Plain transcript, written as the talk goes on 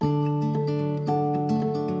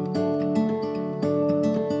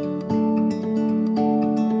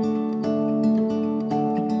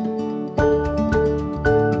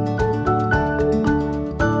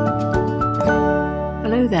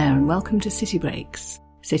welcome to City Breaks.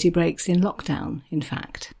 City Breaks in lockdown, in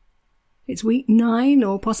fact. It's week 9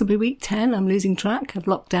 or possibly week 10, I'm losing track, of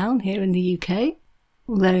lockdown here in the UK.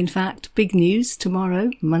 Although, in fact, big news tomorrow,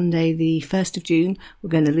 Monday the 1st of June,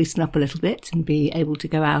 we're going to loosen up a little bit and be able to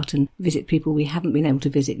go out and visit people we haven't been able to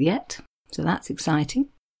visit yet. So that's exciting.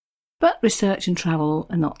 But research and travel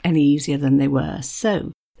are not any easier than they were.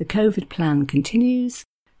 So the COVID plan continues.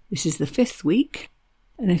 This is the 5th week.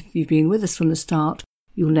 And if you've been with us from the start,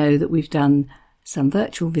 you'll know that we've done some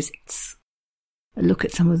virtual visits, a look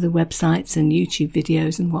at some of the websites and YouTube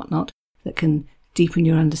videos and whatnot that can deepen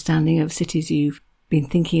your understanding of cities you've been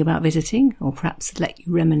thinking about visiting, or perhaps let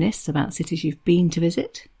you reminisce about cities you've been to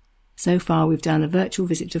visit. So far we've done a virtual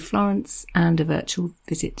visit to Florence and a virtual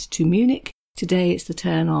visit to Munich. Today it's the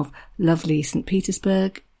turn of lovely St.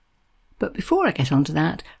 Petersburg. But before I get on to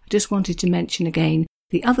that, I just wanted to mention again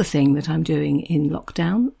the other thing that I'm doing in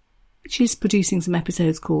lockdown, which is producing some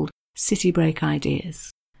episodes called City Break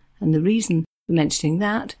Ideas. And the reason for mentioning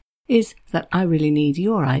that is that I really need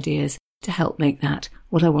your ideas to help make that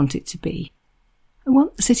what I want it to be. I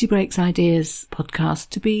want the City Breaks Ideas podcast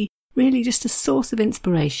to be really just a source of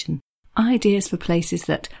inspiration, ideas for places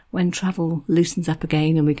that, when travel loosens up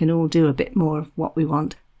again and we can all do a bit more of what we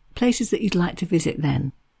want, places that you'd like to visit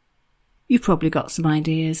then. You've probably got some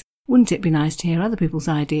ideas. Wouldn't it be nice to hear other people's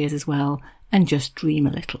ideas as well and just dream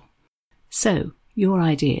a little? So, your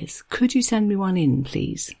ideas. Could you send me one in,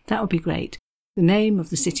 please? That would be great. The name of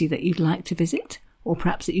the city that you'd like to visit, or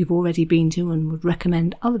perhaps that you've already been to and would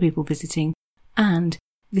recommend other people visiting. And,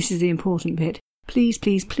 this is the important bit, please,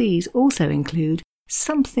 please, please also include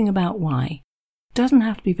something about why. Doesn't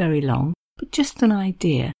have to be very long, but just an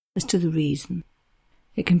idea as to the reason.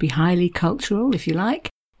 It can be highly cultural, if you like,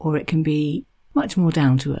 or it can be much more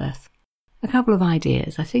down to earth. A couple of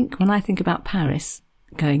ideas. I think when I think about Paris,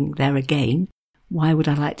 going there again, why would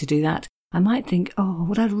I like to do that? I might think,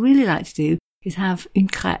 what I'd really like to do is have une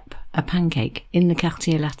crêpe, a pancake, in the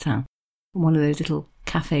Quartier Latin, one of those little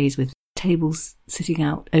cafes with tables sitting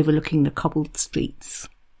out overlooking the cobbled streets.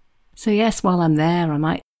 So yes, while I'm there, I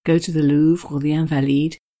might go to the Louvre or the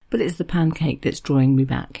Invalides, but it's the pancake that's drawing me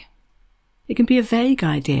back. It can be a vague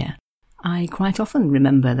idea. I quite often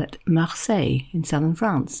remember that Marseille in southern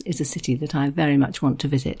France is a city that I very much want to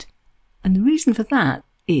visit. And the reason for that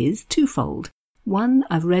is twofold. One,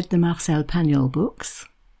 I've read the Marcel Pagnol books,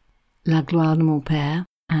 La Gloire de mon Père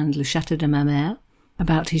and Le Château de ma Mère,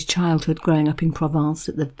 about his childhood growing up in Provence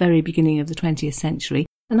at the very beginning of the 20th century,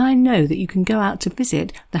 and I know that you can go out to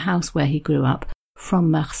visit the house where he grew up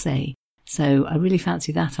from Marseille. So I really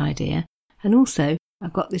fancy that idea. And also,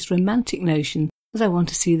 I've got this romantic notion that I want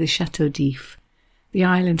to see the Château d'If, the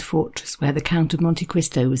island fortress where the Count of Monte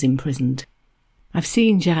Cristo was imprisoned. I've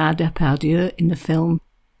seen Gérard Depardieu in the film,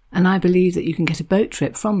 and I believe that you can get a boat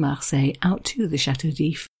trip from Marseille out to the Château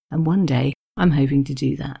d'If, and one day I'm hoping to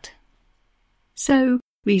do that. So,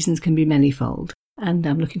 reasons can be manifold, and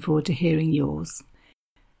I'm looking forward to hearing yours.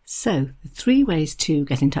 So, the 3 ways to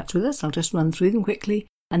get in touch with us, I'll just run through them quickly,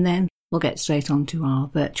 and then we'll get straight on to our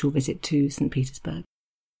virtual visit to St. Petersburg.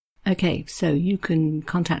 Okay, so you can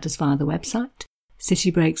contact us via the website,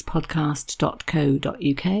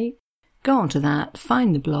 citybreakspodcast.co.uk. Go onto that,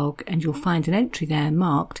 find the blog, and you'll find an entry there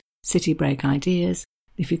marked City Break Ideas.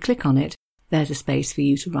 If you click on it, there's a space for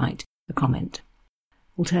you to write a comment.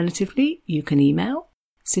 Alternatively, you can email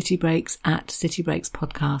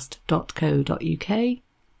citybreaks@citybreakspodcast.co.uk.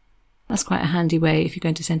 That's quite a handy way if you're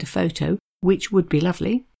going to send a photo, which would be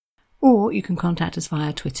lovely. Or you can contact us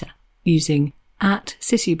via Twitter using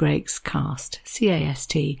 @CityBreaksCast,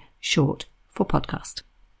 CAST, short for podcast.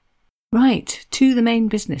 Right, to the main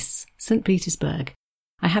business, St. Petersburg.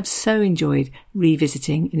 I have so enjoyed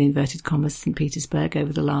revisiting, in inverted commas, St. Petersburg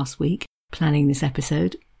over the last week, planning this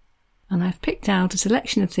episode. And I've picked out a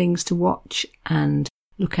selection of things to watch and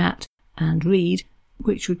look at and read,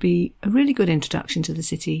 which would be a really good introduction to the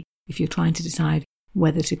city if you're trying to decide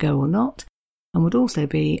whether to go or not, and would also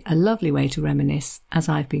be a lovely way to reminisce, as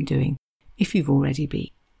I've been doing, if you've already been.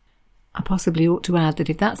 I possibly ought to add that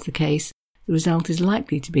if that's the case, the result is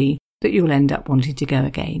likely to be that you'll end up wanting to go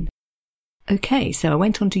again. Okay, so I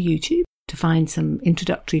went onto YouTube to find some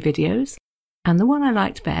introductory videos, and the one I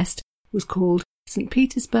liked best was called St.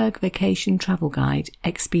 Petersburg Vacation Travel Guide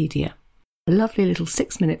Expedia, a lovely little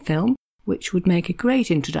 6-minute film which would make a great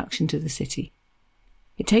introduction to the city.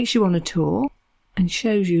 It takes you on a tour and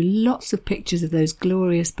shows you lots of pictures of those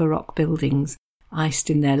glorious Baroque buildings, iced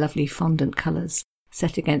in their lovely fondant colours,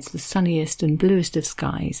 set against the sunniest and bluest of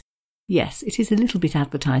skies. Yes, it is a little bit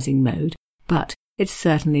advertising mode, but it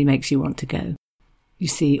certainly makes you want to go. You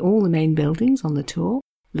see all the main buildings on the tour,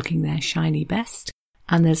 looking their shiny best,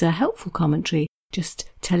 and there's a helpful commentary just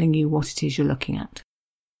telling you what it is you're looking at.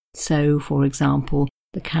 So, for example,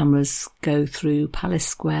 the cameras go through Palace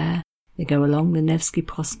Square, they go along the Nevsky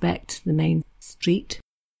Prospect, the main street.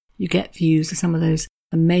 You get views of some of those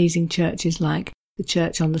amazing churches like the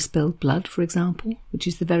Church on the Spilled Blood, for example, which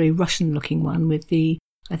is the very Russian-looking one with the,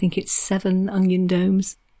 I think it's 7 onion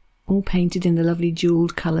domes, all painted in the lovely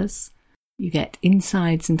jewelled colours. You get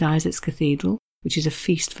inside St Isaac's Cathedral, which is a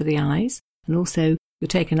feast for the eyes, and also you're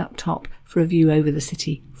taken up top for a view over the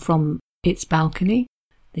city from its balcony.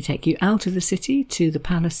 They take you out of the city to the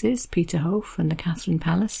palaces, Peterhof and the Catherine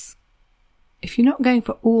Palace. If you're not going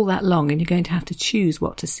for all that long and you're going to have to choose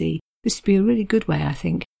what to see, this would be a really good way, I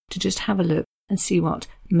think, to just have a look and see what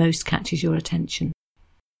most catches your attention.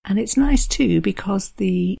 And it's nice too because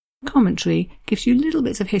the commentary gives you little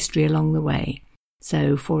bits of history along the way.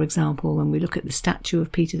 So, for example, when we look at the statue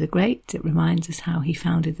of Peter the Great, it reminds us how he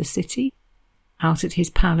founded the city. Out at his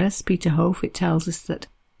palace, Peterhof, it tells us that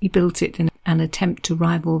he built it in an attempt to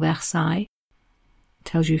rival Versailles. It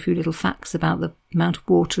tells you a few little facts about the amount of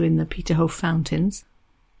water in the Peterhof fountains.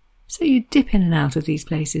 So you dip in and out of these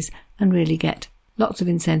places and really get lots of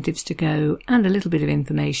incentives to go and a little bit of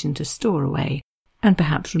information to store away and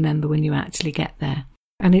perhaps remember when you actually get there.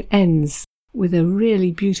 And it ends with a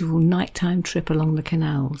really beautiful nighttime trip along the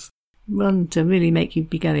canals. One to really make you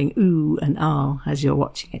be going ooh and ah as you're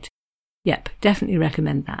watching it. Yep, definitely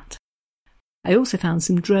recommend that. I also found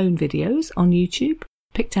some drone videos on YouTube,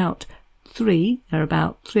 picked out 3, they're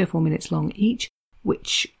about 3 or 4 minutes long each,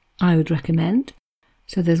 which I would recommend.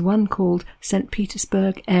 So there's one called St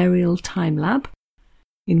Petersburg Aerial Time Lab,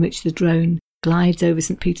 in which the drone glides over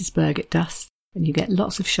St Petersburg at dusk, and you get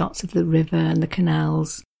lots of shots of the river and the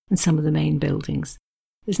canals and some of the main buildings.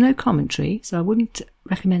 There's no commentary, so I wouldn't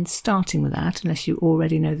recommend starting with that unless you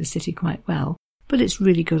already know the city quite well, but it's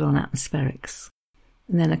really good on atmospherics.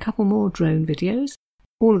 And then a couple more drone videos,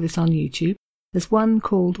 all of this on YouTube. There's one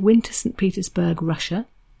called Winter St Petersburg, Russia.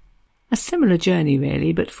 A similar journey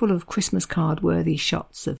really, but full of Christmas card-worthy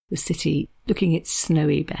shots of the city looking its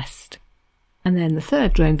snowy best. And then the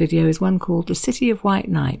third drone video is one called The City of White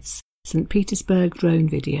Nights, St Petersburg drone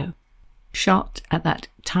video. Shot at that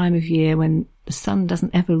time of year when the sun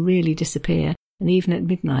doesn't ever really disappear, and even at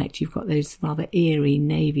midnight you've got those rather eerie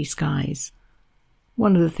navy skies.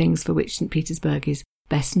 One of the things for which St Petersburg is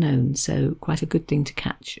best known, so quite a good thing to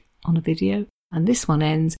catch on a video. And this one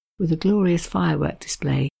ends with a glorious firework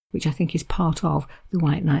display, which I think is part of the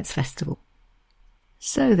White Nights Festival.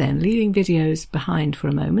 So then, leaving videos behind for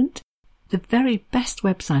a moment, the very best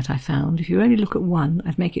website I found, if you only look at one,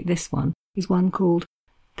 I'd make it this one, is one called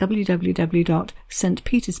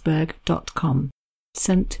www.stpetersburg.com.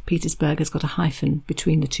 St Petersburg has got a hyphen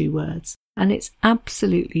between the 2 words. And it's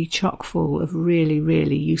absolutely chock full of really,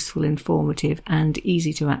 really useful, informative and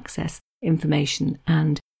easy to access information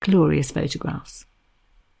and glorious photographs.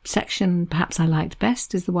 Section perhaps I liked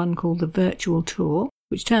best is the one called the Virtual Tour,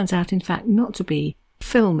 which turns out in fact not to be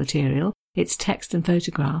film material, it's text and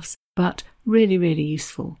photographs, but really, really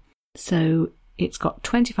useful. So it's got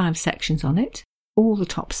 25 sections on it. All the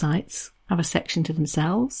top sites have a section to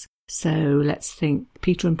themselves. So let's think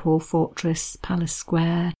Peter and Paul Fortress, Palace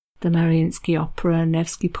Square, the Mariinsky Opera,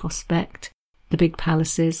 Nevsky Prospect, the big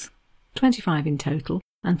palaces, 25 in total.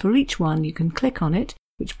 And for each one you can click on it,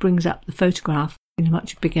 which brings up the photograph in a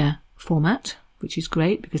much bigger format, which is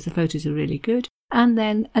great because the photos are really good, and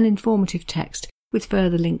then an informative text with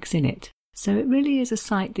further links in it. So it really is a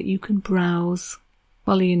site that you can browse,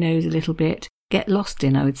 follow your nose a little bit, get lost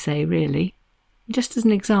in, I would say, really. Just as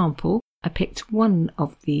an example, I picked one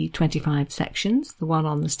of the 25 sections, the one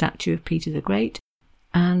on the statue of Peter the Great,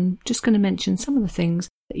 and just going to mention some of the things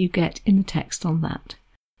that you get in the text on that.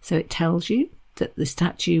 So it tells you that the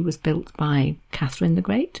statue was built by Catherine the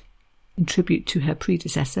Great in tribute to her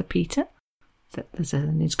predecessor Peter. So there's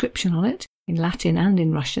an inscription on it in Latin and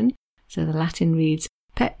in Russian. So the Latin reads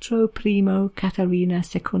Petro Primo Caterina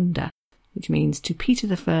Secunda, which means to Peter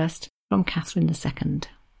the First from Catherine the Second.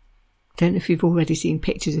 I don't know if you've already seen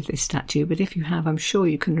pictures of this statue, but if you have, I'm sure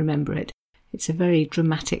you can remember it. It's a very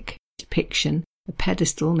dramatic depiction, a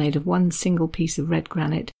pedestal made of one single piece of red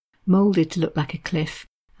granite, moulded to look like a cliff,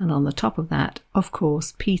 and on the top of that, of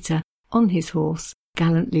course, Peter, on his horse,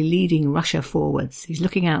 gallantly leading Russia forwards. He's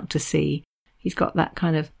looking out to sea. He's got that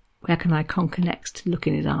kind of where can I conquer next look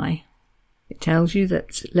in his eye. It tells you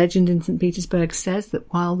that legend in St. Petersburg says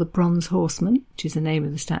that while the Bronze Horseman, which is the name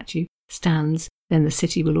of the statue, stands, then the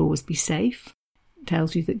city will always be safe. It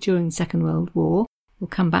tells you that during the Second World War, we'll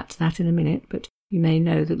come back to that in a minute, but you may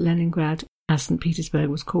know that Leningrad, as St. Petersburg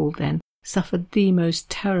was called then, suffered the most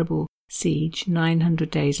terrible siege,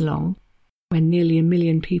 900 days long. when nearly 1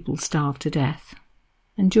 million people starved to death.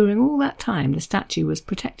 And during all that time, the statue was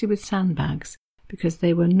protected with sandbags because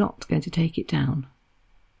they were not going to take it down.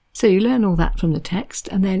 So you learn all that from the text,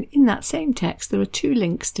 and then in that same text there are 2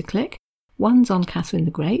 links to click. One's on Catherine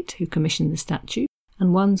the Great, who commissioned the statue,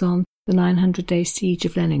 and one's on the 900-day siege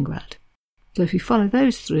of Leningrad. So if you follow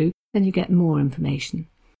those through, then you get more information.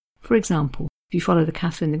 For example, if you follow the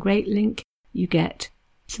Catherine the Great link, you get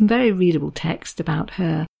some very readable text about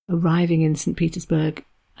her arriving in St. Petersburg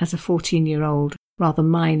as a 14-year-old, rather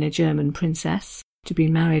minor German princess, to be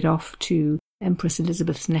married off to Empress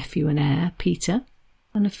Elizabeth's nephew and heir, Peter,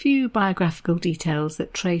 and a few biographical details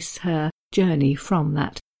that trace her journey from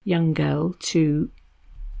that young girl to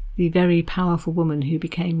the very powerful woman who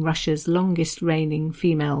became Russia's longest reigning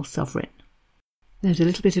female sovereign. There's a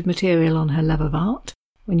little bit of material on her love of art.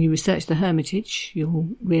 When you research the Hermitage, you'll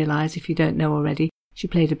realise, if you don't know already, she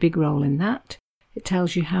played a big role in that. It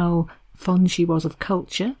tells you how fond she was of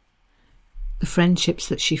culture, the friendships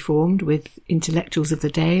that she formed with intellectuals of the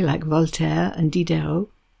day like Voltaire and Diderot.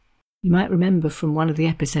 You might remember from one of the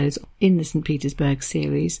episodes in the St. Petersburg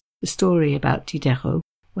series the story about Diderot,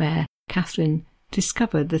 where Catherine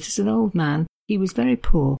discovered that as an old man he was very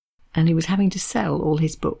poor and he was having to sell all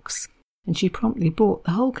his books. And she promptly bought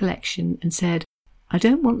the whole collection and said, "I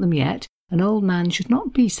don't want them yet. An old man should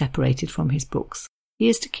not be separated from his books. He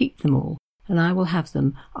is to keep them all, and I will have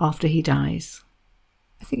them after he dies."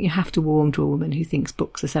 I think you have to warm to a woman who thinks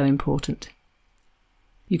books are so important.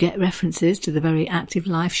 You get references to the very active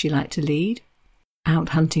life she liked to lead, out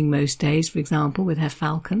hunting most days, for example, with her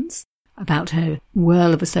falcons, about her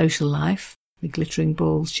whirl of a social life, the glittering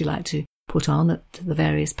balls she liked to put on at the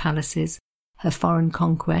various palaces, her foreign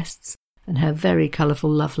conquests, and her very colourful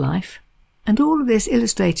love life. And all of this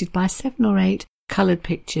illustrated by 7 or 8 coloured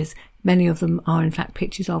pictures. Many of them are in fact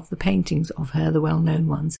pictures of the paintings of her, the well-known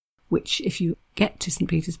ones, which if you get to St.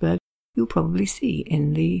 Petersburg, you'll probably see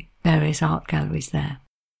in the various art galleries there.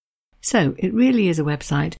 So it really is a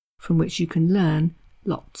website from which you can learn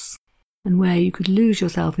lots, and where you could lose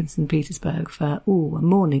yourself in St. Petersburg for, a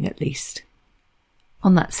morning at least.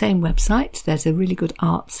 On that same website, there's a really good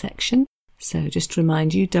art section. So just to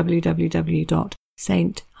remind you,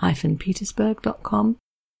 www.st-petersburg.com.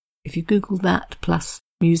 If you Google that plus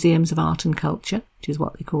Museums of Art and Culture, which is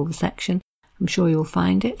what they call the section, I'm sure you'll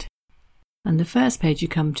find it. And the first page you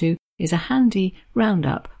come to is a handy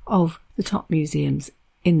roundup of the top museums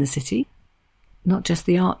in the city. Not just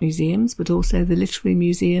the art museums, but also the literary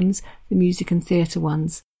museums, the music and theatre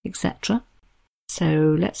ones, etc.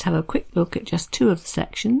 So let's have a quick look at just 2 of the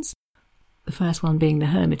sections. The first one being the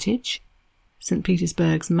Hermitage, St.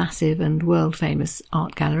 Petersburg's massive and world-famous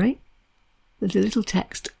art gallery. There's a little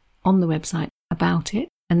text on the website about it,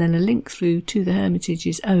 and then a link through to the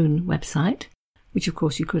Hermitage's own website, which of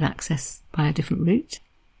course you could access by a different route,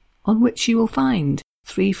 on which you will find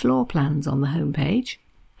 3 floor plans on the homepage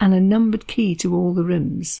and a numbered key to all the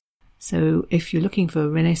rooms. So if you're looking for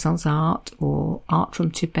Renaissance art or art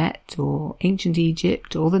from Tibet or ancient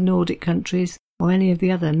Egypt or the Nordic countries, or any of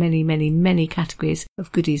the other many categories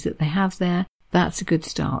of goodies that they have there, that's a good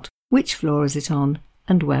start. Which floor is it on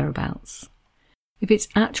and whereabouts? If it's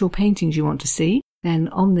actual paintings you want to see, then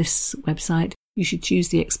on this website you should choose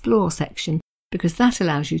the Explore section, because that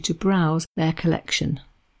allows you to browse their collection.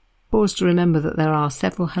 Pause to remember that there are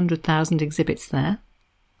several 100,000 exhibits there,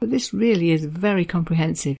 but this really is very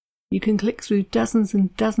comprehensive. You can click through dozens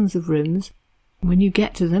and dozens of rooms. When you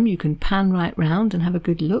get to them, you can pan right round and have a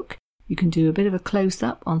good look. You can do a bit of a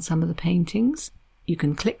close-up on some of the paintings. You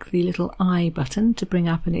can click the little I button to bring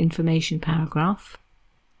up an information paragraph.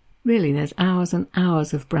 Really, there's hours and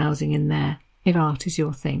hours of browsing in there, if art is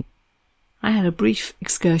your thing. I had a brief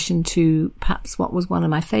excursion to perhaps what was one of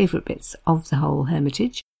my favourite bits of the whole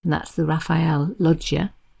Hermitage, and that's the Raphael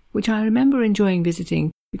Loggia, which I remember enjoying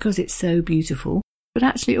visiting because it's so beautiful, but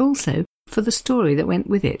actually also for the story that went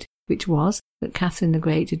with it, which was that Catherine the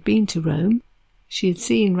Great had been to Rome. She had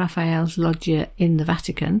seen Raphael's loggia in the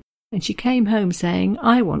Vatican, and she came home saying,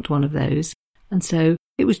 "I want one of those," and so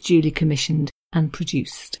it was duly commissioned and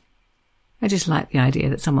produced. I just like the idea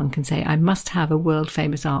that someone can say, "I must have a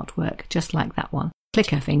world-famous artwork just like that one." Click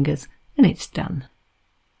her fingers, and it's done.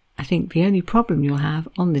 I think the only problem you'll have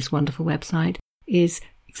on this wonderful website is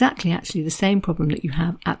exactly actually the same problem that you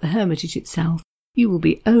have at the Hermitage itself. You will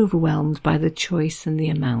be overwhelmed by the choice and the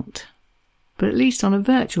amount. But at least on a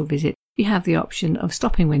virtual visit, you have the option of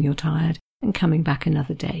stopping when you're tired and coming back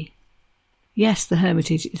another day. Yes, the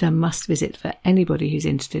Hermitage is a must-visit for anybody who's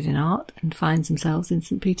interested in art and finds themselves in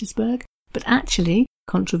St. Petersburg. But actually,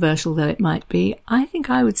 controversial though it might be, I think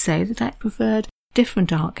I would say that I preferred a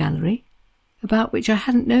different art gallery. about which I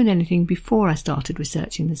hadn't known anything before I started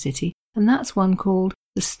researching the city, and that's one called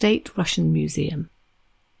the State Russian Museum.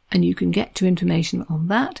 And you can get to information on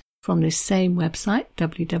that from this same website,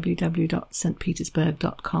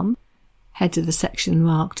 www.stpetersburg.com. Head to the section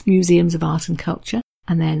marked Museums of Art and Culture,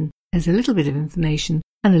 and then there's a little bit of information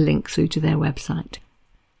and a link through to their website,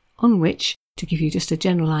 on which, to give you just a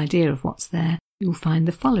general idea of what's there, you'll find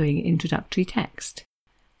the following introductory text.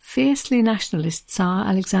 Fiercely nationalist Tsar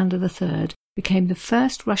Alexander III became the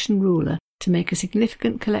first Russian ruler to make a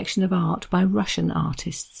significant collection of art by Russian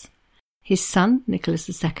artists. His son,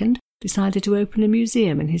 Nicholas II, decided to open a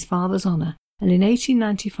museum in his father's honour, and in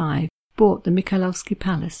 1895 bought the Mikhailovsky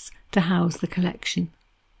Palace to house the collection.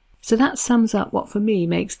 So that sums up what for me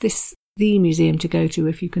makes this the museum to go to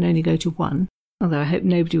if you can only go to one, although I hope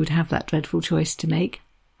nobody would have that dreadful choice to make.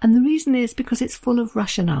 And the reason is because it's full of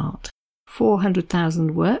Russian art.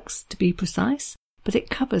 400,000 works, to be precise, but it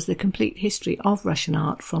covers the complete history of Russian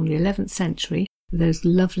art from the 11th century, with those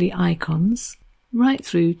lovely icons, right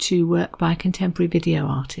through to work by contemporary video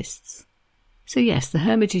artists. So yes, the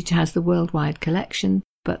Hermitage has the worldwide collection,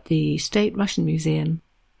 but the State Russian Museum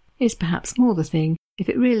is perhaps more the thing if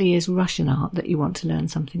it really is Russian art that you want to learn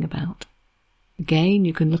something about. Again,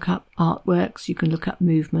 you can look up artworks, you can look up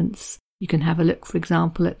movements, you can have a look, for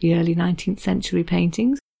example, at the early 19th century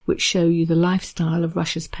paintings, which show you the lifestyle of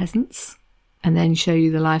Russia's peasants, and then show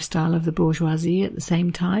you the lifestyle of the bourgeoisie at the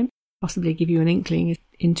same time, possibly give you an inkling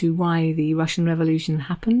into why the Russian Revolution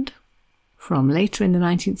happened. From later in the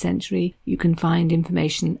 19th century, you can find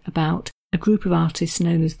information about a group of artists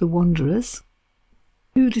known as the Wanderers,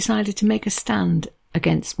 who decided to make a stand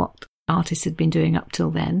against what artists had been doing up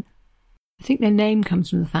till then. I think their name comes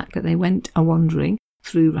from the fact that they went a-wandering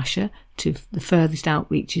through Russia to the furthest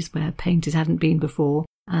outreaches where painters hadn't been before,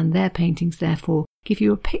 and their paintings therefore give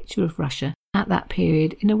you a picture of Russia at that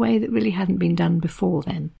period in a way that really hadn't been done before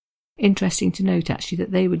then. Interesting to note actually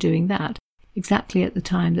that they were doing that exactly at the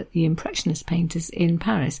time that the Impressionist painters in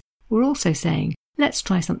Paris were also saying, let's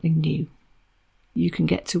try something new. You can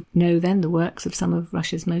get to know then the works of some of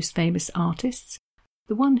Russia's most famous artists.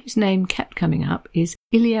 The one whose name kept coming up is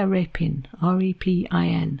Ilya Repin,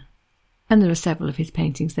 R-E-P-I-N. And there are several of his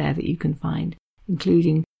paintings there that you can find,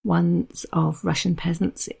 including ones of Russian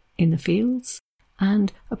peasants in the fields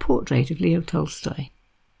and a portrait of Leo Tolstoy.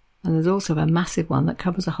 And there's also a massive one that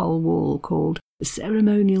covers a whole wall called The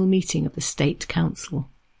Ceremonial Meeting of the State Council,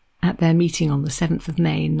 at their meeting on the 7th of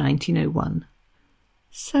May in 1901.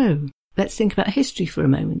 So, let's think about history for a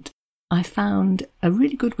moment. I found a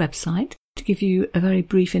really good website to give you a very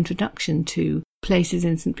brief introduction to places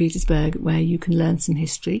in St. Petersburg where you can learn some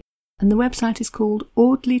history, and the website is called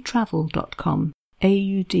audleytravel.com,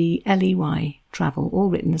 A-U-D-L-E-Y, travel, all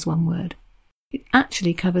written as one word. It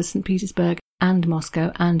actually covers St. Petersburg and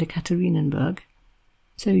Moscow and Ekaterinenburg,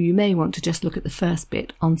 so you may want to just look at the first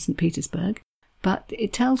bit on St. Petersburg, but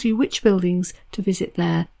it tells you which buildings to visit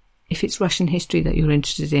there if it's Russian history that you're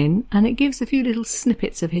interested in, and it gives a few little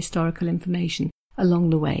snippets of historical information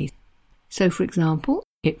along the way. So, for example,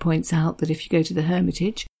 it points out that if you go to the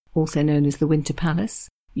Hermitage, also known as the Winter Palace,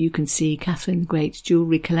 you can see Catherine the Great's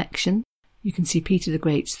jewellery collection, you can see Peter the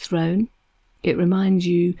Great's throne. It reminds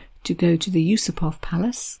you to go to the Yusupov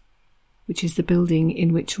Palace, which is the building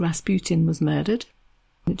in which Rasputin was murdered.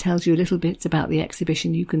 It tells you a little bit about the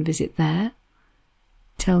exhibition you can visit there.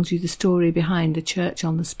 It tells you the story behind the church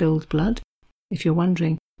on the spilled blood. If you're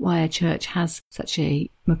wondering why a church has such a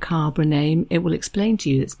macabre name, it will explain to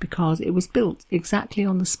you it's because it was built exactly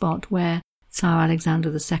on the spot where Tsar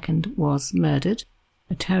Alexander II was murdered.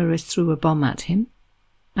 A terrorist threw a bomb at him,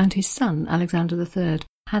 and his son, Alexander III,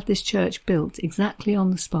 had this church built exactly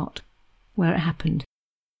on the spot where it happened.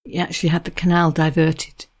 He actually had the canal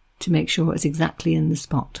diverted to make sure it was exactly in the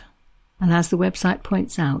spot. And as the website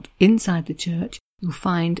points out, inside the church you'll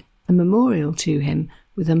find a memorial to him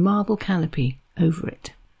with a marble canopy over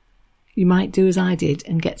it. You might do as I did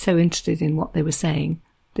and get so interested in what they were saying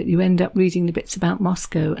that you end up reading the bits about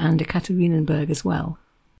Moscow and Ekaterinenburg as well,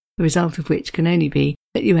 the result of which can only be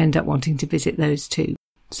that you end up wanting to visit those too.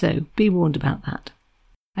 So be warned about that.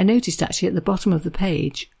 I noticed actually at the bottom of the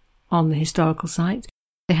page on the historical site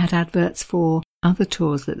they had adverts for other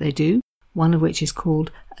tours that they do, one of which is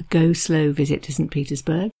called a Go Slow Visit to St.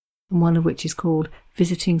 Petersburg, and one of which is called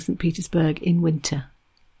Visiting St. Petersburg in Winter.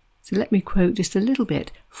 So let me quote just a little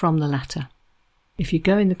bit from the latter. If you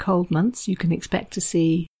go in the cold months, you can expect to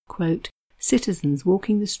see, quote, citizens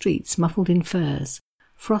walking the streets muffled in furs,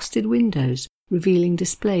 frosted windows revealing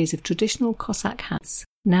displays of traditional Cossack hats,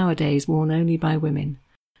 nowadays worn only by women,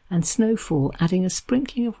 and snowfall adding a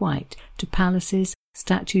sprinkling of white to palaces,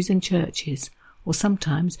 statues and churches, or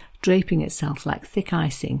sometimes draping itself like thick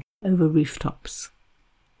icing over rooftops.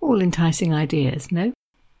 All enticing ideas, no?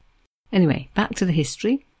 Anyway, back to the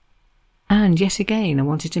history. And yet again, I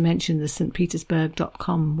wanted to mention the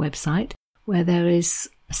stpetersburg.com website, where there is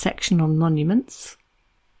a section on monuments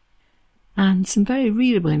and some very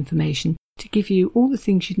readable information to give you all the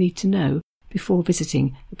things you need to know before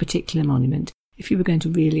visiting a particular monument if you were going to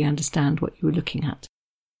really understand what you were looking at.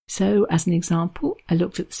 So, as an example, I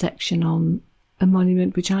looked at the section on a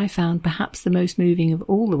monument which I found perhaps the most moving of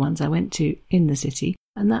all the ones I went to in the city,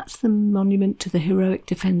 and that's the monument to the heroic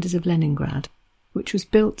defenders of Leningrad, which was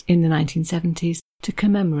built in the 1970s to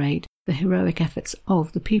commemorate the heroic efforts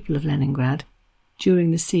of the people of Leningrad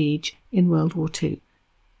during the siege in World War II.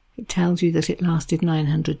 It tells you that it lasted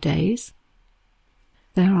 900 days.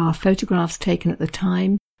 There are photographs taken at the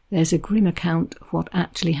time. There's a grim account of what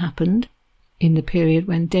actually happened in the period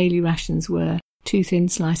when daily rations were 2 thin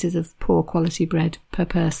slices of poor quality bread per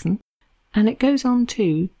person. And it goes on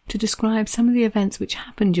too to describe some of the events which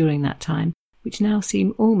happened during that time, which now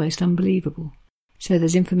seem almost unbelievable. So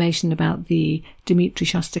there's information about the Dmitry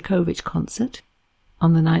Shostakovich concert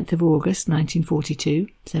on the 9th of August 1942,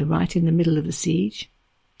 so right in the middle of the siege.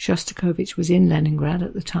 Shostakovich was in Leningrad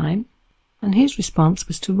at the time, and his response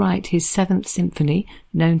was to write his 7th symphony,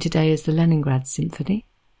 known today as the Leningrad Symphony,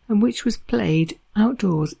 and which was played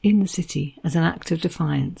outdoors in the city as an act of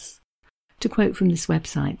defiance. To quote from this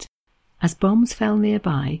website, "As bombs fell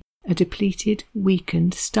nearby, a depleted,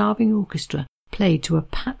 weakened, starving orchestra played to a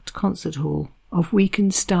packed concert hall of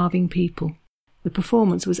weakened, starving people. The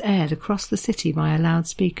performance was aired across the city via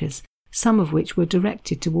loudspeakers, some of which were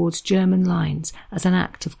directed towards German lines as an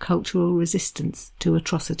act of cultural resistance to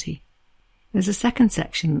atrocity." There's a second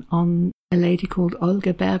section on a lady called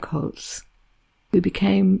Olga Bergholz, who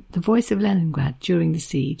became the voice of Leningrad during the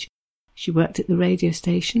siege. She worked at the radio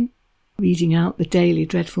station, reading out the daily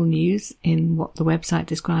dreadful news in what the website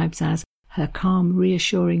describes as her calm,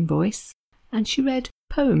 reassuring voice, and she read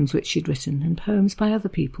poems which she'd written and poems by other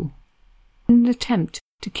people, in an attempt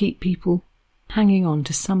to keep people hanging on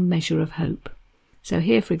to some measure of hope. So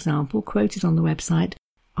here, for example, quoted on the website,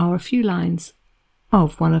 are a few lines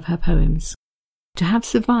of one of her poems. "To have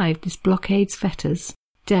survived this blockade's fetters,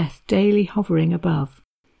 death daily hovering above,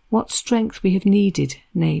 what strength we have needed,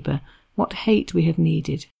 neighbour, what hate we have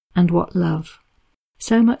needed, and what love.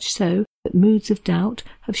 So much so that moods of doubt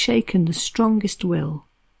have shaken the strongest will.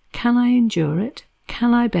 Can I endure it?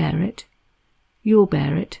 Can I bear it? You'll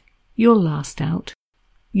bear it. You'll last out.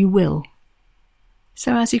 You will."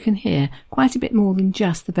 So as you can hear, quite a bit more than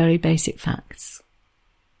just the very basic facts.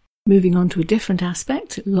 Moving on to a different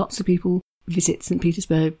aspect, lots of people visit St.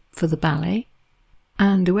 Petersburg for the ballet,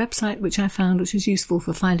 and a website which I found which was useful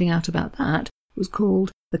for finding out about that was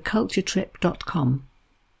called theculturetrip.com.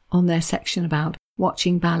 On their section about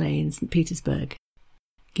watching ballet in St. Petersburg,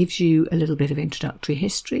 gives you a little bit of introductory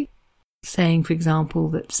history, saying, for example,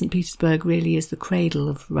 that St. Petersburg really is the cradle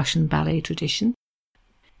of Russian ballet tradition.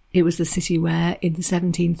 It was the city where, in the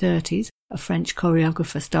 1730s, a French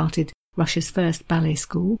choreographer started Russia's first ballet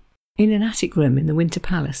school in an attic room in the Winter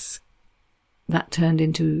Palace. That turned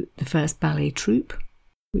into the first ballet troupe,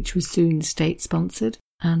 which was soon state-sponsored,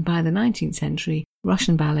 and by the 19th century,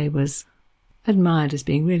 Russian ballet was admired as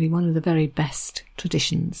being really one of the very best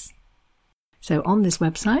traditions. So on this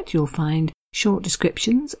website you'll find short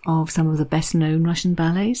descriptions of some of the best-known Russian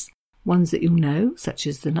ballets, ones that you'll know, such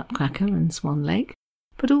as the Nutcracker and Swan Lake,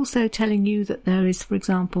 but also telling you that there is, for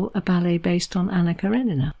example, a ballet based on Anna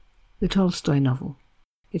Karenina, the Tolstoy novel.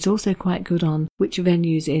 It's also quite good on which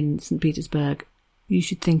venues in St. Petersburg you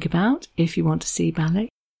should think about if you want to see ballet.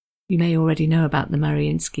 You may already know about the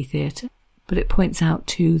Mariinsky Theatre, but it points out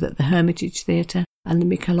too that the Hermitage Theatre and the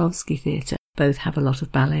Mikhailovsky Theatre both have a lot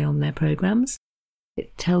of ballet on their programmes.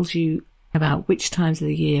 It tells you about which times of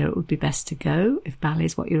the year it would be best to go if ballet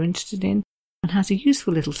is what you're interested in, and has a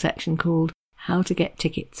useful little section called How to Get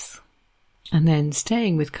Tickets. And then,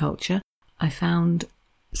 staying with culture, I found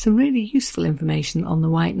some really useful information on the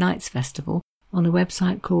White Nights Festival on a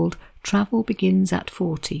website called Travel Begins at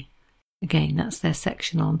 40. Again, that's their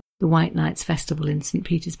section on the White Nights Festival in St.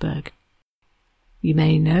 Petersburg. You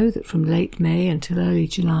may know that from late May until early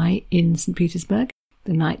July in St. Petersburg,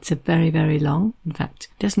 the nights are very, very long. In fact,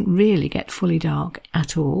 it doesn't really get fully dark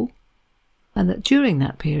at all. And that during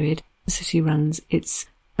that period, the city runs its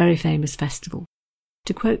very famous festival.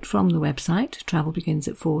 To quote from the website, Travel Begins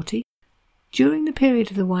at 40, "During the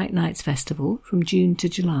period of the White Nights Festival, from June to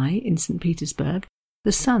July in St. Petersburg,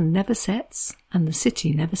 the sun never sets and the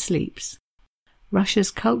city never sleeps.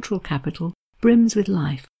 Russia's cultural capital brims with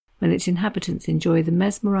life when its inhabitants enjoy the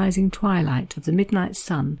mesmerizing twilight of the midnight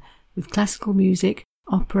sun with classical music,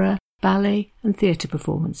 opera, ballet and theatre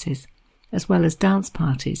performances, as well as dance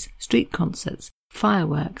parties, street concerts,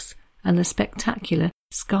 fireworks and the spectacular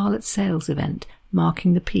Scarlet Sails event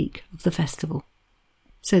marking the peak of the festival.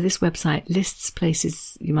 So this website lists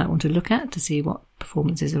places you might want to look at to see what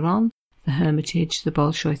performances are on, the Hermitage, the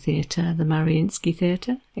Bolshoi Theatre, the Mariinsky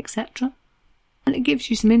Theatre, etc. And it gives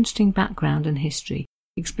you some interesting background and history,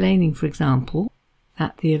 explaining, for example,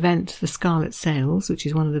 that the event, the Scarlet Sails, which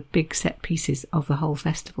is one of the big set pieces of the whole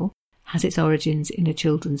festival, has its origins in a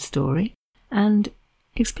children's story, and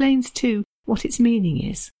explains too what its meaning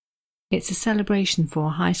is. It's a celebration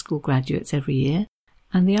for high school graduates every year,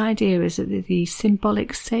 and the idea is that the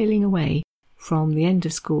symbolic sailing away from the end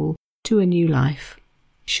of school to a new life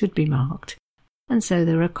should be marked. And so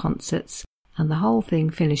there are concerts, and the whole thing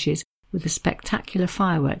finishes with a spectacular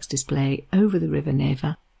fireworks display over the River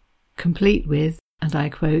Neva, complete with, and I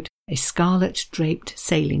quote, a scarlet-draped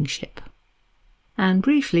sailing ship. And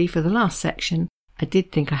briefly, for the last section, I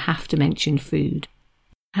did think I have to mention food.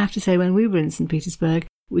 I have to say, when we were in St. Petersburg,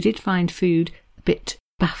 we did find food a bit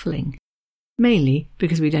baffling, mainly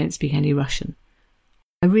because we don't speak any Russian.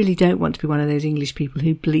 I really don't want to be one of those English people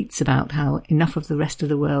who bleats about how enough of the rest of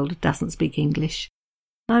the world doesn't speak English.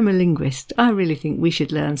 I'm a linguist. I really think we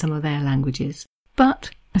should learn some of their languages.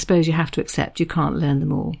 But I suppose you have to accept you can't learn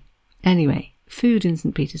them all. Anyway, food in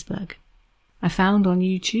St. Petersburg. I found on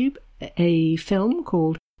YouTube a film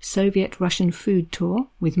called Soviet-Russian Food Tour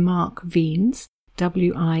with Mark Wiens,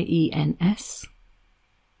 Wiens,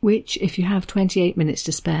 which, if you have 28 minutes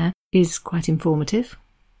to spare, is quite informative.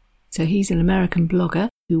 So he's an American blogger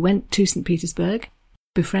who went to St. Petersburg,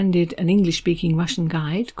 befriended an English-speaking Russian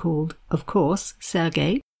guide called, of course,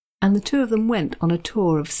 Sergei, and the two of them went on a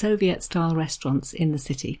tour of Soviet-style restaurants in the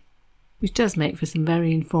city, which does make for some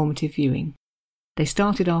very informative viewing. They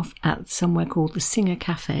started off at somewhere called the Singer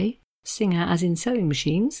Cafe. Singer as in sewing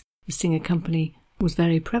machines. The Singer company was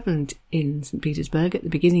very prevalent in St. Petersburg at the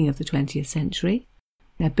beginning of the 20th century.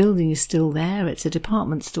 Their building is still there. It's a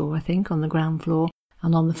department store, I think, on the ground floor.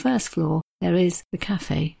 And on the first floor, there is the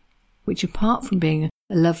cafe, which, apart from being a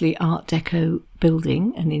lovely Art Deco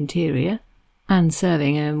building and interior, and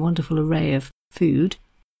serving a wonderful array of food,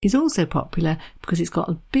 is also popular because it's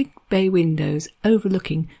got big bay windows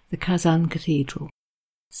overlooking the Kazan Cathedral.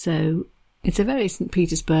 So it's a very St.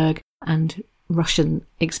 Petersburg and Russian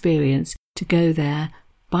experience to go there,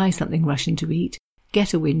 buy something Russian to eat,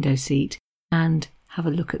 get a window seat, and have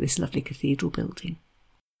a look at this lovely cathedral building.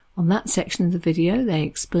 On that section of the video, they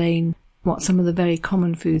explain what some of the very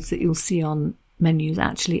common foods that you'll see on menus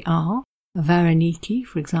actually are. Vareniki,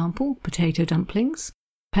 for example, potato dumplings.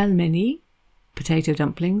 Pelmeni, potato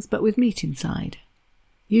dumplings, but with meat inside.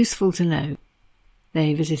 Useful to know.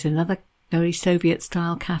 They visit another very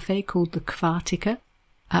Soviet-style cafe called the Kvartika,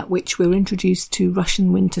 at which we're introduced to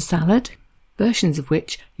Russian winter salad, versions of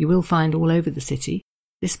which you will find all over the city.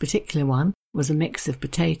 This particular one was a mix of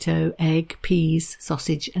potato, egg, peas,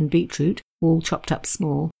 sausage and beetroot, all chopped up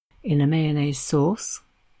small, in a mayonnaise sauce.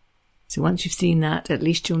 So once you've seen that, at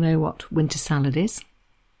least you'll know what winter salad is.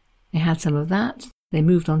 They had some of that. They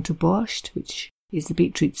moved on to borscht, which is the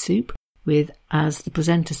beetroot soup, with, as the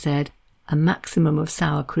presenter said, a maximum of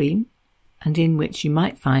sour cream, and in which you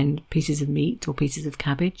might find pieces of meat or pieces of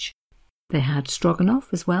cabbage. They had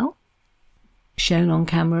stroganoff as well, shown on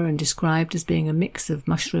camera and described as being a mix of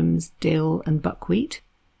mushrooms, dill and buckwheat.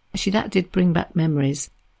 Actually, that did bring back memories.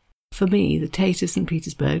 For me, the taste of St.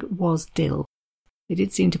 Petersburg was dill. They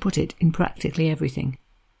did seem to put it in practically everything.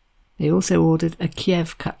 They also ordered a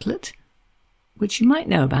Kiev cutlet, which you might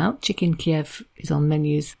know about. Chicken Kiev is on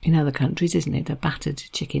menus in other countries, isn't it? A battered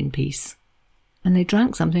chicken piece. And they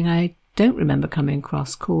drank something I don't remember coming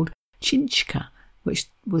across called chinchka, which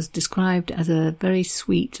was described as a very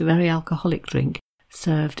sweet, very alcoholic drink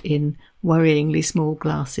served in worryingly small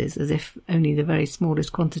glasses, as if only the very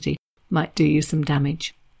smallest quantity might do you some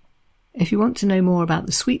damage. If you want to know more about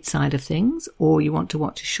the sweet side of things, or you want to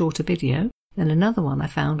watch a shorter video, then another one I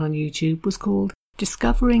found on YouTube was called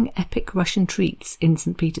Discovering Epic Russian Treats in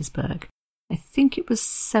St. Petersburg. I think it was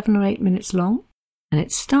 7 or 8 minutes long, and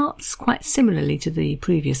it starts quite similarly to the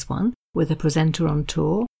previous one, with a presenter on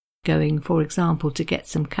tour, going, for example, to get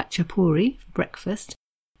some khachapuri for breakfast.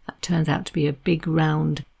 That turns out to be a big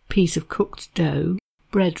round piece of cooked dough,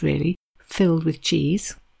 bread really, filled with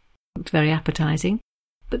cheese. Looked very appetising.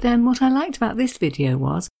 But then what I liked about this video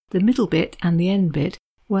was the middle bit and the end bit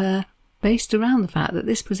were based around the fact that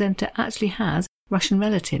this presenter actually has Russian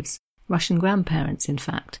relatives, Russian grandparents in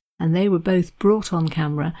fact, and they were both brought on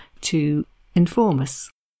camera to inform us.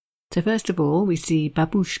 So first of all, we see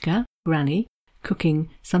Babushka, Granny, cooking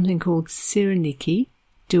something called sirniki,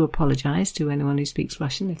 do apologise to anyone who speaks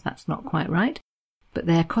Russian if that's not quite right, but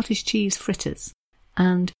they're cottage cheese fritters,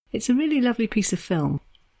 and it's a really lovely piece of film.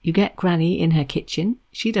 You get Granny in her kitchen.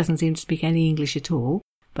 She doesn't seem to speak any English at all,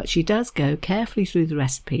 but she does go carefully through the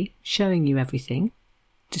recipe, showing you everything,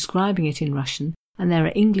 describing it in Russian, and there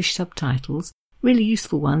are English subtitles, really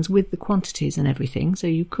useful ones with the quantities and everything, so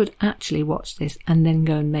you could actually watch this and then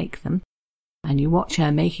go and make them. And you watch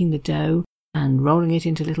her making the dough and rolling it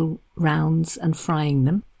into little rounds and frying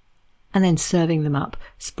them, and then serving them up,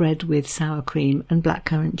 spread with sour cream and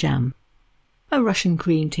blackcurrant jam. A Russian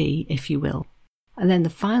cream tea, if you will. And then the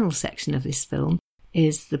final section of this film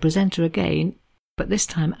is the presenter again, but this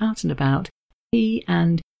time out and about. He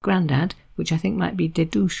and Grandad, which I think might be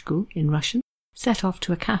Dedushku in Russian, set off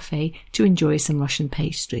to a cafe to enjoy some Russian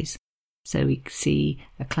pastries. So we see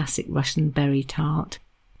a classic Russian berry tart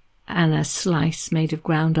and a slice made of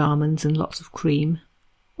ground almonds and lots of cream,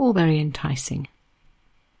 all very enticing.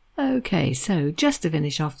 Okay, so just to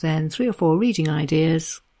finish off then, 3 or 4 reading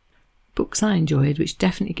ideas. Books I enjoyed, which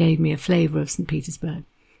definitely gave me a flavour of St. Petersburg.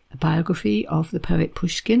 A biography of the poet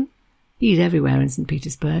Pushkin. He's everywhere in St.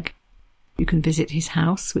 Petersburg. You can visit his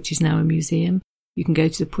house, which is now a museum. You can go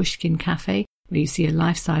to the Pushkin Cafe, where you see a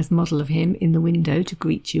life-size model of him in the window to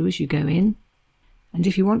greet you as you go in. And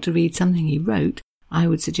if you want to read something he wrote, I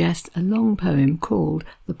would suggest a long poem called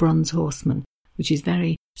The Bronze Horseman, which is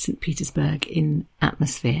very St. Petersburg in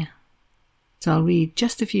atmosphere. So I'll read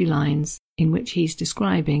just a few lines in which he's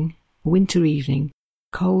describing a winter evening,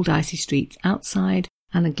 cold icy streets outside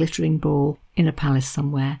and a glittering ball in a palace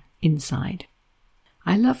somewhere inside.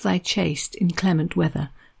 I love thy chaste, inclement weather,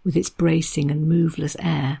 with its bracing and moveless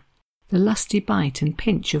air, the lusty bite and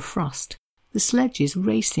pinch of frost, the sledges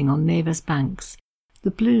racing on Neva's banks, the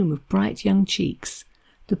bloom of bright young cheeks,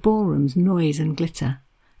 the ballroom's noise and glitter,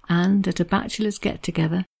 and, at a bachelor's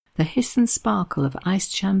get-together, the hiss and sparkle of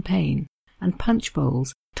iced champagne and punch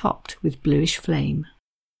bowls topped with bluish flame.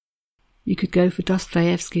 You could go for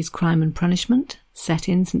Dostoevsky's Crime and Punishment, set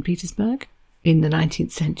in St. Petersburg in the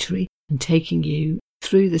 19th century and taking you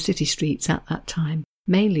through the city streets at that time,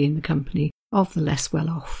 mainly in the company of the less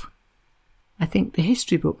well-off. I think the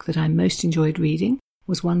history book that I most enjoyed reading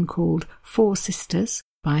was one called 4 Sisters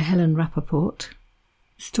by Helen Rappaport,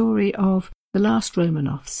 the story of the last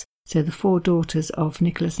Romanovs, so the 4 daughters of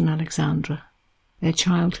Nicholas and Alexandra, their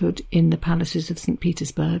childhood in the palaces of St.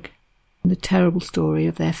 Petersburg, and the terrible story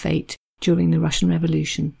of their fate during the Russian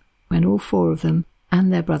Revolution, when all 4 of them,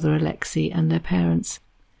 and their brother Alexei and their parents,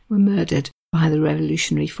 were murdered by the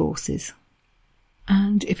revolutionary forces.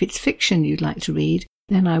 And if it's fiction you'd like to read,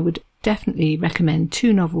 then I would definitely recommend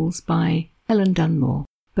 2 novels by Helen Dunmore,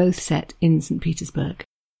 both set in St. Petersburg.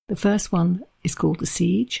 The first one is called The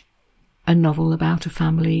Siege, a novel about a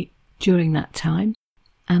family during that time,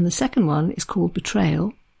 and the second one is called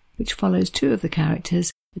Betrayal, which follows 2 of the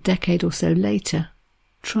characters a decade or so later,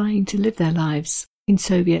 trying to live their lives in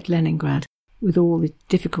Soviet Leningrad with all the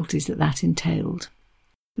difficulties that entailed.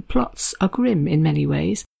 The plots are grim in many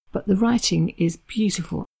ways, but the writing is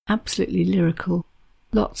beautiful, absolutely lyrical,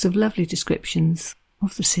 lots of lovely descriptions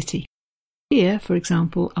of the city. Here, for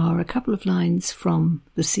example, are a couple of lines from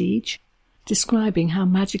The Siege, describing how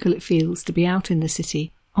magical it feels to be out in the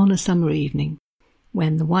city on a summer evening,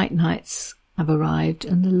 when the white nights have arrived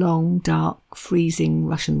and the long, dark, freezing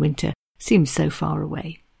Russian winter seems so far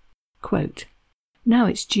away. Quote, "Now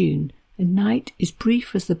it's June, and night is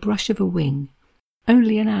brief as the brush of a wing,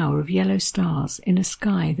 only an hour of yellow stars in a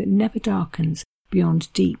sky that never darkens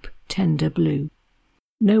beyond deep, tender blue.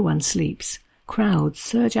 No one sleeps. Crowds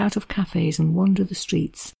surge out of cafes and wander the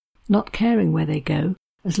streets, not caring where they go,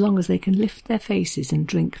 as long as they can lift their faces and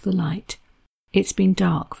drink the light. It's been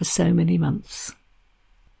dark for so many months."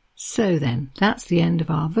 So then, that's the end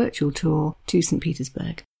of our virtual tour to St.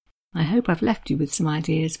 Petersburg. I hope I've left you with some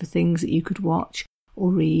ideas for things that you could watch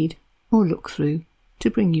or read or look through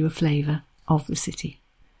to bring you a flavour of the city.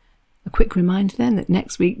 A quick reminder then that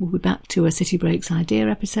next week we'll be back to a City Breaks idea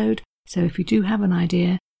episode, so if you do have an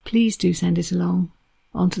idea, please do send it along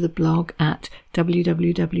onto the blog at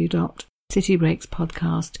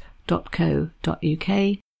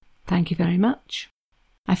www.citybreakspodcast.co.uk. Thank you very much.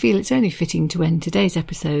 I feel it's only fitting to end today's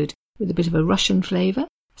episode with a bit of a Russian flavour,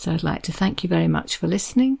 so I'd like to thank you very much for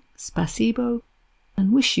listening, spasibo,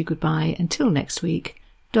 and wish you goodbye until next week.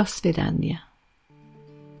 Do svidaniya.